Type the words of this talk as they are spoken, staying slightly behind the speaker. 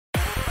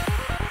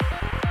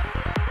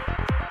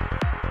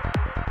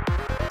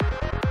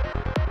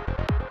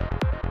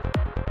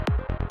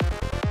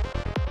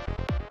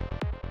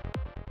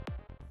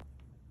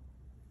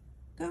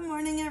Good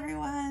morning,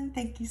 everyone.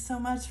 Thank you so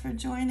much for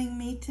joining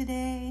me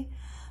today.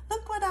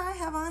 Look what I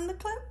have on the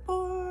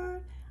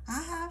clipboard.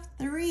 I have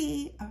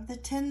 3 of the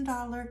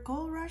 $10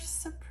 Gold Rush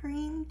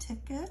Supreme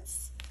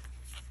tickets.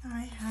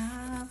 I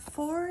have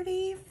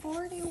 40,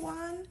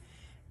 41,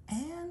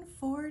 and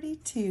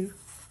 42.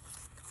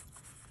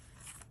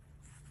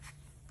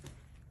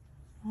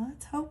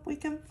 Let's hope we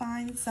can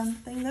find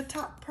something. The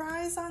top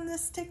prize on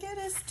this ticket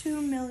is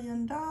 $2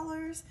 million.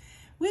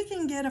 We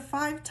can get a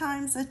 5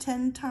 times, a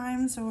 10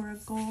 times, or a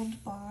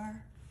gold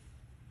bar.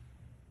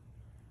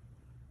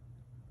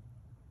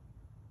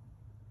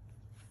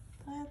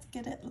 Let's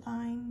get it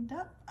lined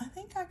up. I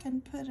think I can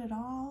put it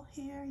all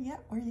here.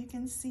 Yep, where you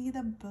can see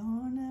the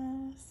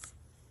bonus.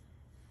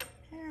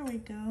 Here we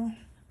go.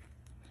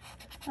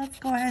 Let's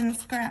go ahead and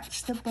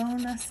scratch the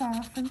bonus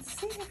off and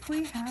see if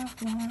we have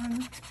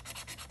one.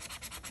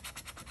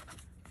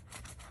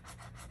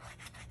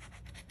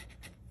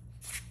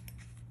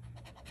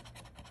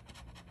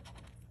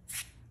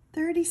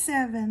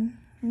 $37,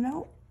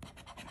 nope.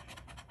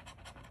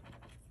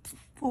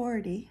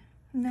 40,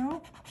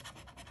 nope.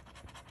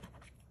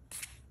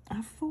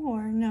 A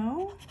 4,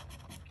 no.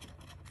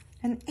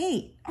 An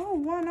 8, oh,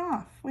 1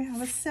 off. We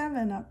have a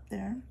 7 up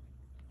there.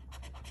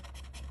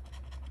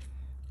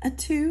 A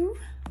 2,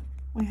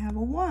 we have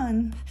a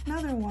 1,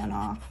 another 1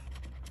 off.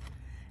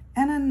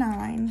 And a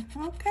 9.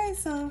 Okay,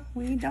 so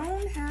we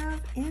don't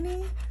have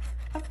any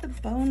of the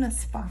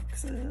bonus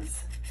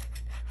boxes.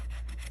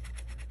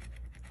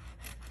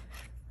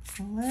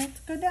 So let's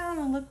go down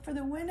and look for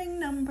the winning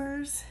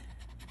numbers.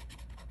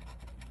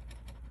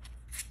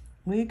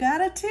 We got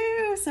a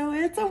 2, so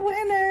it's a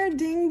winner.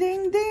 Ding,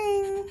 ding,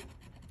 ding.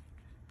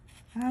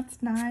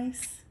 That's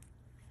nice.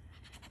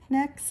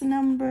 Next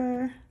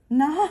number,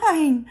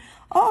 9.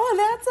 Oh,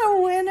 that's a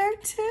winner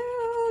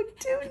too.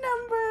 2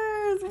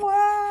 numbers.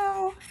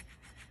 Wow.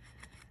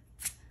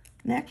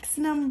 Next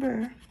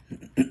number,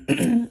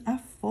 a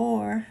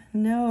 4.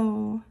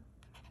 No.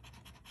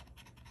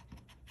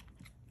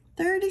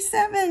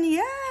 37,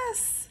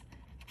 yes.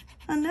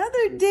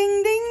 Another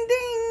ding, ding,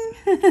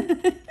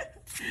 ding.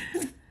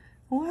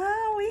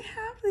 Wow, we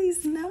have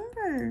these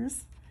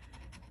numbers.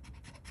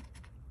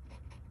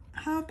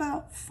 How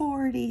about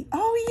 40?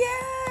 Oh,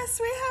 yes,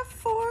 we have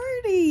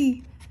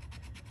 40.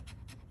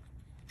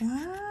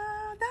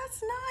 Wow,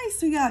 that's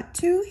nice. We got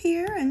 2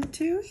 here and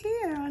 2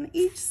 here on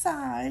each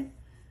side.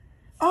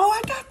 Oh,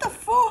 I got the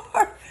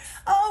 4.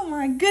 Oh,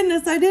 my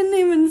goodness, I didn't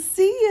even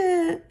see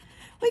it.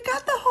 We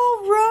got the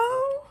whole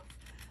row.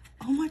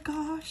 Oh, my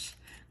gosh.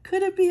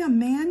 Could it be a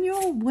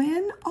manual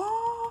win?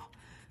 Oh,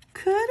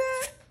 could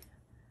it?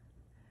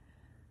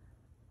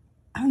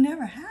 I've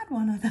never had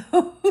one of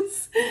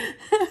those.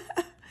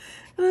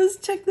 Let's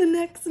check the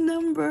next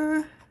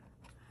number.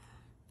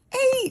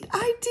 8.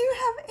 I do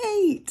have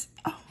 8.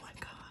 Oh my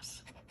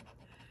gosh.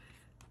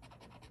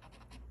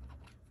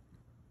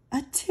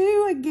 A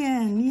 2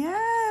 again.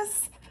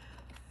 Yes.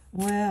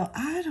 Well,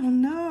 I don't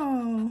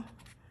know.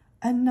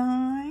 A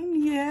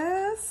 9.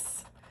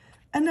 Yes.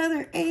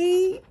 Another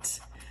 8.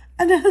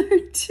 Another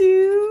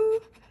 2.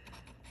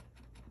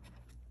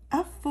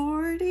 A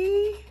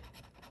 40.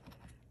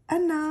 A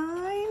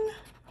 9,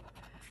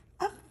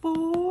 a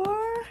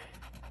 4,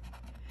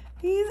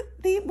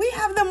 we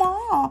have them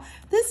all.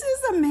 This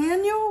is a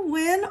manual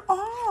win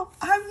all.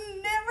 I've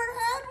never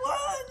had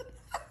one.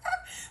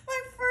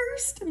 My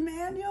first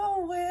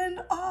manual win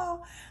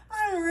all.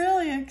 I'm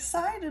really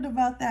excited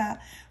about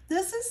that.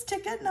 This is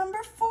ticket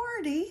number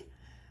 40.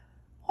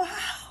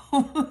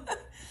 Wow.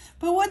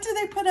 But what do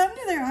they put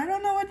under there? I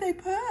don't know what they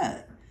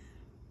put.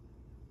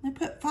 They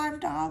put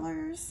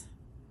 $5.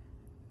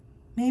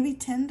 Maybe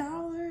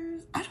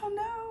 $10? I don't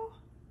know.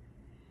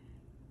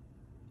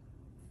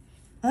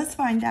 Let's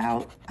find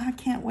out. I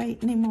can't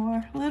wait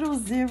anymore. Little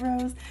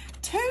zeros.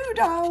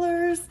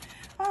 $2.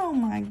 Oh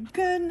my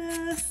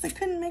goodness. They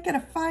couldn't make it a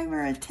 5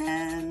 or a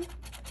 10.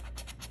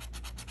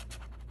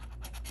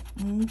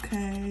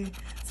 Okay.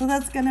 So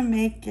that's going to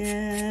make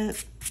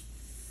it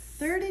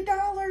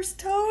 $30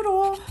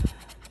 total.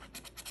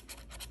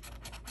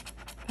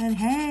 But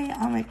hey,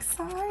 I'm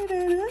excited.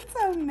 It's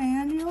a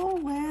manual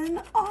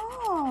win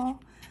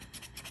all.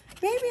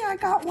 Maybe I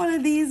got one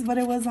of these, but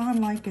it was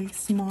on like a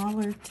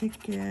smaller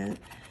ticket.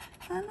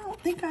 I don't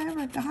think I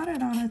ever got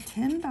it on a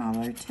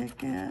 $10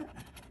 ticket.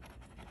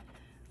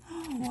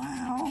 Oh,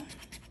 wow.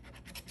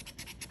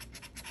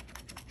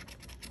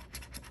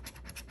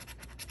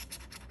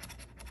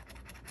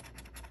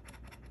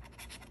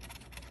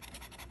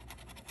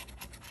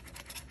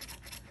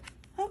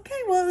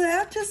 Okay, well,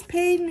 that just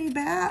paid me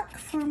back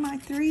for my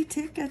 3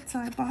 tickets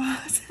I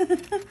bought.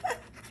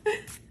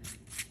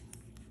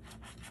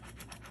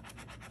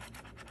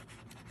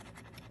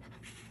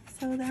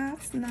 So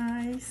that's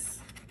nice.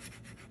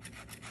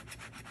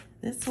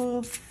 This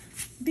will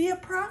be a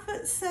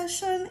profit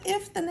session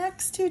if the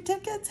next 2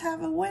 tickets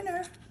have a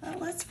winner. Well,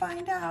 let's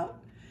find out.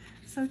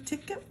 So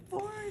ticket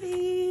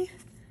 40,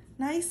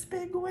 nice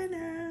big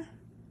winner.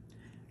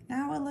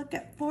 Now we'll look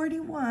at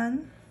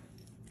 41.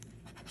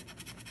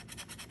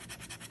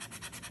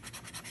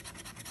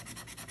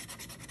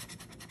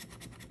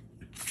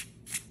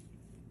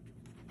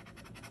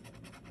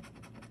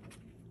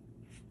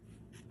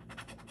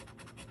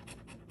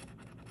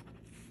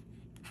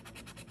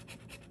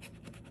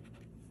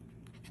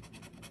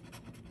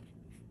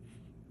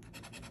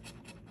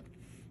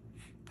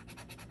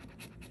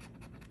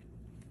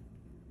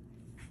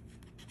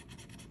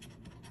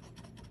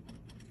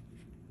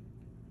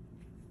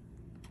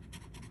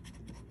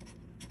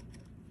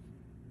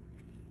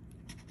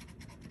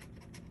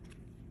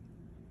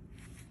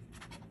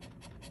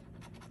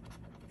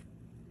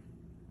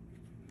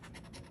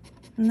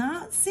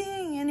 Not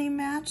seeing any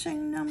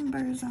matching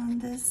numbers on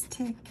this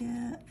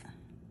ticket.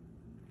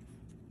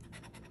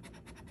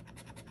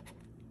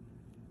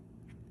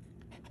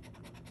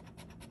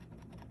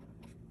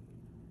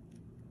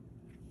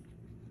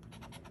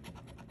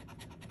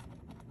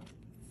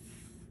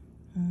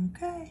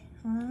 Okay,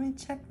 let me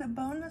check the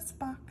bonus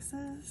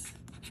boxes.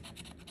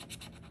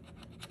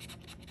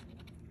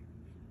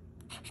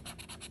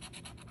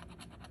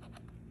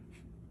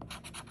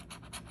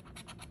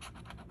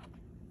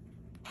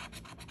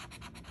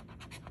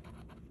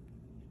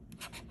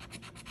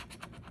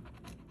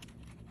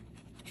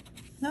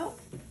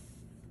 Nope.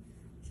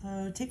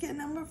 So ticket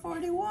number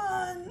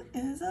 41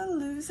 is a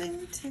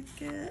losing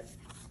ticket.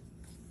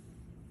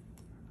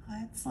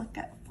 Let's look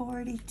at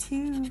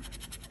 42.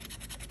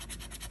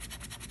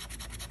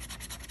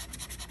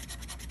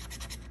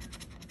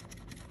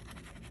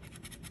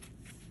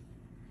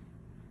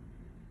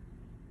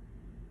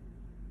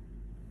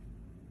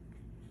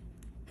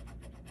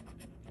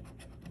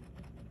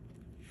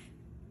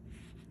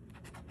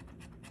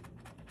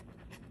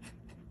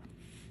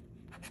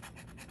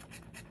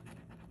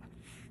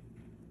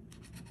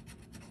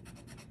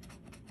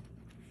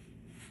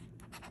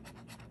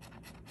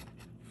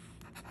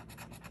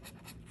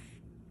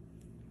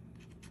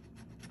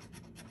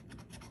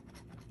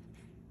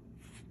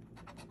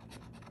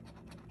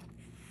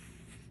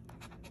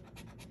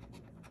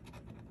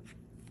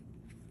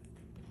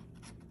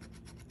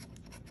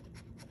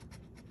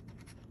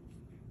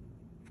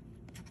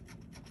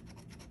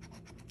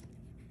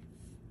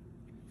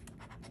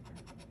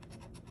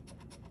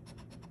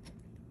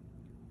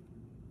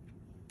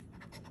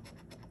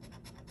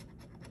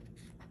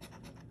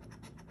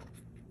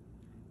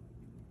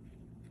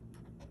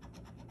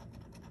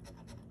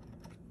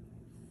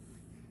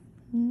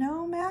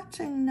 No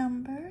matching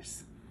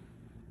numbers.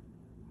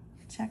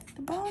 Check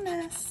the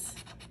bonus.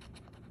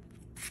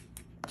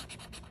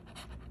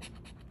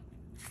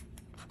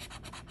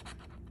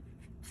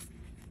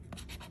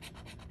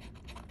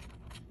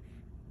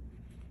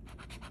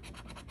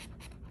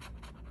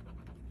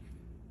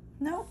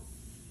 Nope.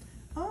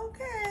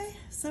 Okay,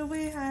 so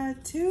we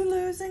had 2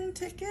 losing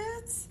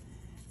tickets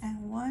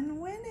and 1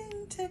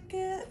 winning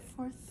ticket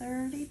for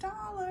 $30.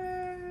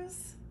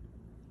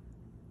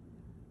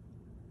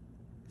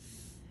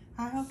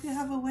 I hope you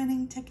have a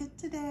winning ticket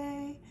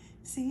today.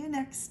 See you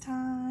next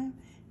time.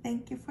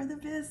 Thank you for the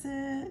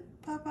visit.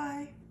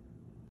 Bye-bye.